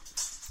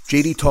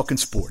JD Talking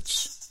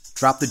Sports.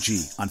 Drop the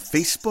G on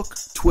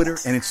Facebook, Twitter,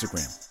 and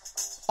Instagram.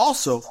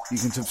 Also, you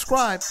can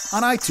subscribe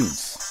on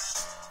iTunes.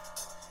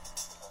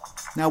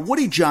 Now,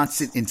 Woody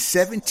Johnson, in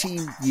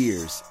 17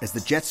 years as the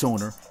Jets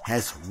owner,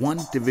 has one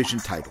division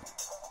title.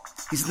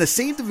 He's in the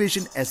same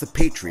division as the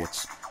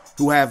Patriots,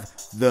 who have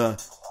the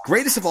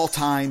greatest of all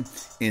time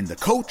in the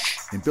coach,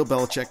 in Bill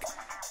Belichick,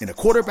 and a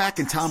quarterback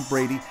in Tom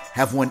Brady,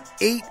 have won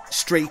 8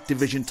 straight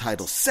division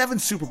titles, 7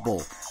 Super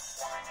Bowls,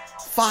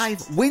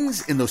 5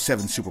 wins in those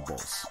 7 Super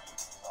Bowls.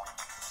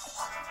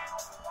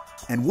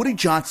 And Woody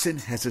Johnson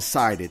has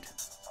decided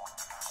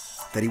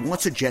that he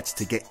wants the Jets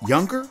to get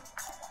younger,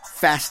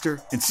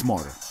 faster, and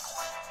smarter.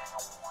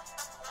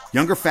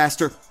 Younger,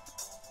 faster,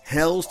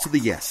 hells to the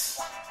yes.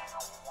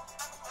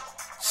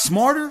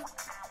 Smarter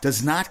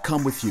does not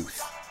come with youth.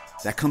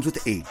 That comes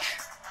with age.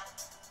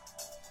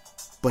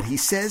 But he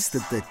says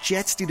that the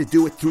Jets need to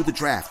do it through the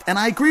draft. And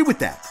I agree with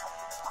that.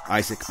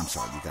 Isaac, I'm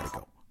sorry, you got to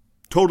go.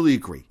 Totally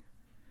agree.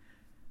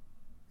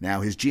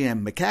 Now, his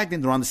GM,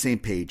 Maccagnan, they're on the same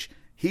page.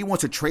 He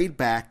wants to trade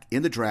back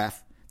in the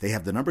draft. They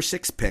have the number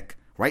 6 pick.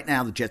 Right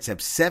now, the Jets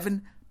have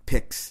 7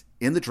 picks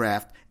in the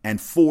draft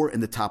and 4 in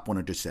the top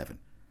 107.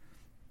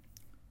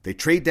 They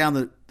trade down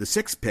the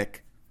 6th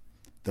pick.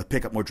 They'll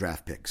pick up more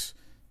draft picks.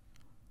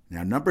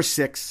 Now, number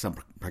 6, some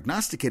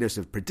prognosticators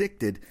have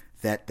predicted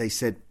that they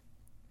said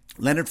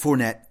Leonard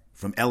Fournette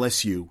from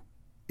LSU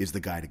is the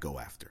guy to go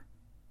after.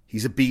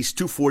 He's a beast,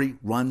 240,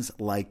 runs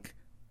like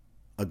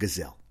a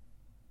gazelle.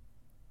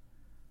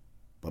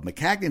 But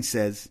Maccagnan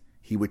says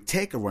he would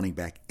take a running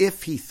back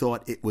if he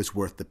thought it was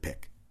worth the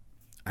pick.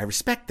 I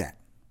respect that.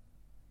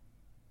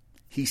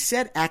 He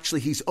said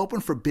actually he's open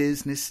for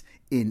business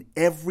in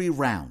every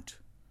round.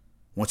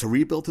 Wants to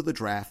rebuild to the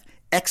draft,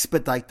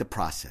 expedite the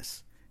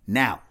process.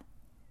 Now,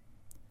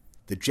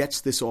 the Jets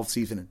this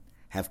offseason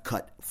have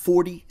cut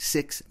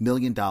 $46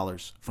 million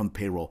from the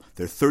payroll.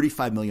 They're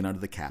 $35 million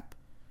under the cap.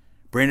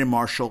 Brandon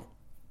Marshall,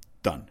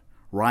 done.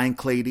 Ryan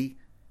Clady,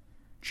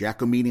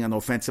 Giacomini on the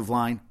offensive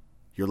line,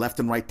 your left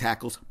and right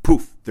tackles,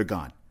 poof, they're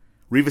gone.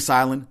 Revis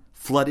Island,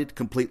 flooded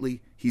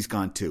completely. He's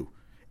gone too.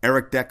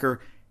 Eric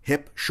Decker,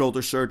 hip,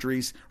 shoulder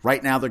surgeries.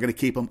 Right now, they're going to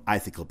keep him. I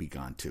think he'll be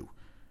gone too.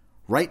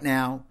 Right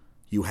now,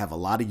 you have a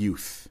lot of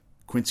youth.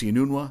 Quincy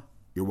Enunwa,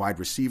 your wide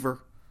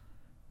receiver.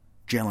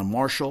 Jalen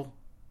Marshall.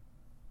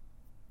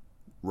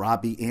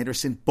 Robbie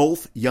Anderson,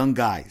 both young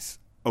guys.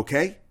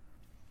 Okay?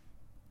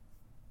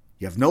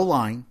 You have no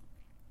line.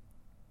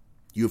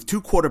 You have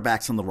 2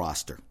 quarterbacks on the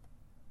roster.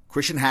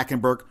 Christian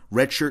Hackenberg,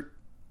 redshirt.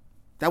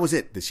 That was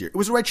it this year. It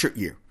was a redshirt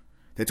year.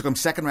 They took him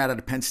 2nd round out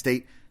of Penn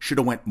State. Should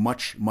have went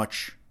much,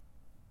 much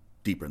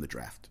deeper in the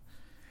draft.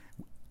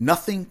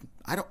 Nothing.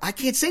 I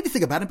can't say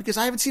anything about him because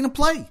I haven't seen him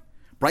play.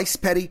 Bryce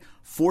Petty,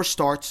 4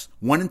 starts,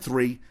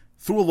 1-3,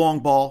 threw a long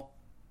ball,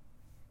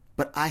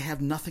 but I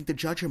have nothing to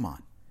judge him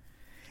on.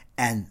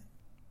 And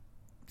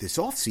this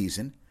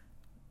offseason,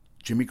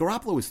 Jimmy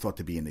Garoppolo is thought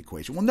to be in the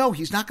equation. Well, no,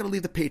 he's not going to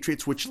leave the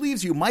Patriots, which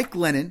leaves you Mike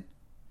Lennon,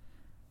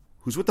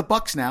 who's with the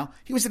Bucs now.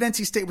 He was at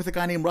NC State with a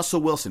guy named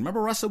Russell Wilson.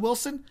 Remember Russell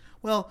Wilson?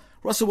 Well,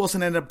 Russell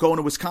Wilson ended up going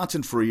to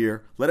Wisconsin for a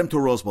year, led him to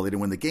a Rose Bowl. They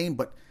didn't win the game,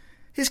 but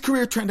his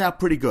career turned out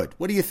pretty good.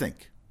 What do you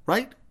think?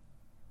 Right?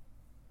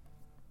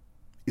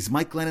 Is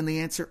Mike Glennon the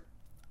answer?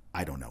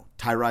 I don't know.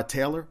 Tyrod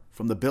Taylor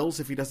from the Bills,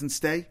 if he doesn't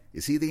stay,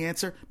 is he the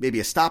answer? Maybe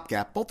a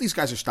stopgap. Both these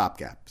guys are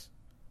stopgaps.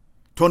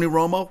 Tony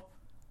Romo,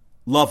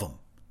 love him.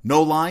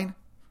 No line,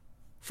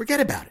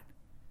 forget about it.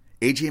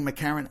 A.J.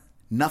 McCarron,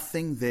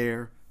 nothing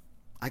there.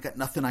 I got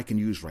nothing I can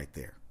use right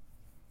there.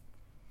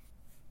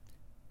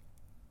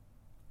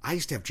 I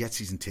used to have Jet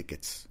season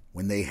tickets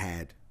when they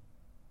had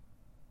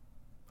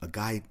a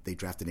guy they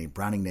drafted named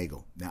Browning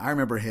Nagel. Now, I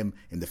remember him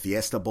in the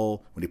Fiesta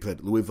Bowl when he played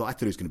at Louisville. I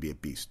thought he was going to be a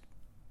beast.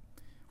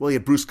 Well, he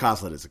had Bruce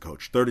Coslet as a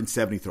coach. 3rd and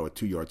 7, he throw a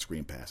 2-yard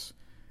screen pass.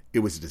 It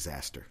was a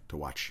disaster to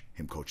watch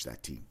him coach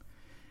that team.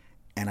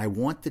 And I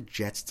want the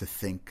Jets to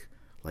think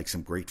like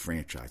some great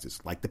franchises,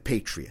 like the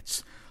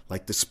Patriots,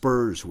 like the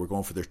Spurs, who are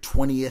going for their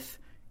 20th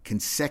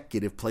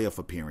consecutive playoff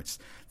appearance.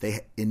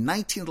 In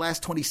 19 of the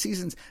last 20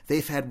 seasons, they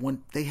have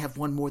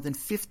won more than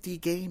 50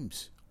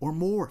 games or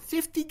more.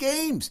 50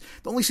 games.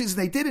 The only season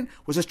they didn't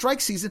was a strike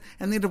season,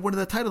 and they ended up winning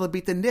the title to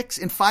beat the Knicks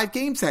in 5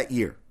 games that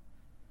year.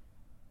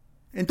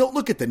 And don't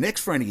look at the Knicks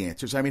for any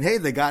answers. I mean, hey,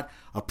 they got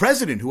a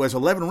president who has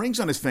 11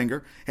 rings on his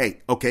finger. Hey,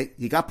 okay,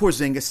 you got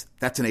Porzingis.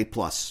 That's an A+.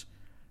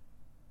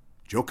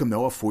 Joakim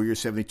Noah, 4 years,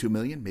 $72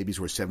 million. Maybe he's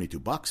worth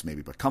 $72,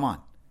 maybe, but come on.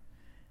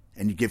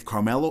 And you give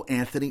Carmelo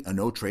Anthony a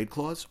no-trade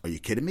clause? Are you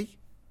kidding me?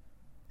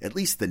 At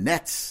least the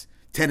Nets,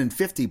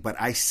 10-50, but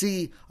I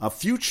see a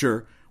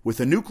future with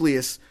a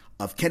nucleus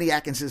of Kenny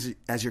Atkins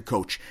as your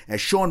coach, as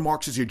Sean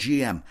Marks as your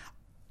GM.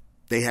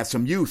 They have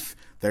some youth.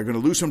 They're going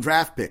to lose some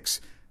draft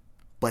picks,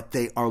 but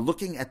they are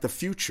looking at the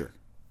future.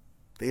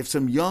 They have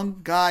some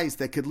young guys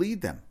that could lead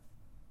them.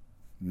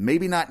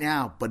 Maybe not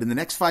now, but in the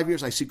next 5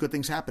 years, I see good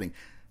things happening.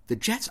 The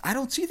Jets, I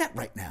don't see that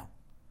right now.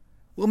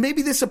 Well,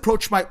 maybe this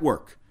approach might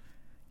work.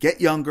 Get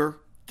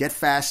younger, get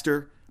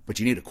faster, but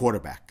you need a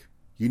quarterback.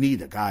 You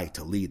need a guy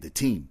to lead the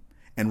team.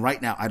 And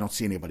right now, I don't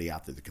see anybody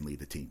out there that can lead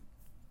the team.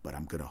 But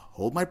I'm going to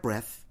hold my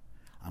breath.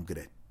 I'm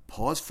going to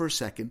pause for a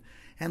second,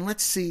 and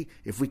let's see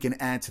if we can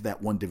add to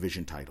that one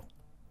division title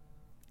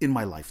in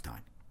my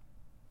lifetime.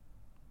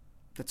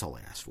 That's all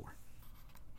I ask for.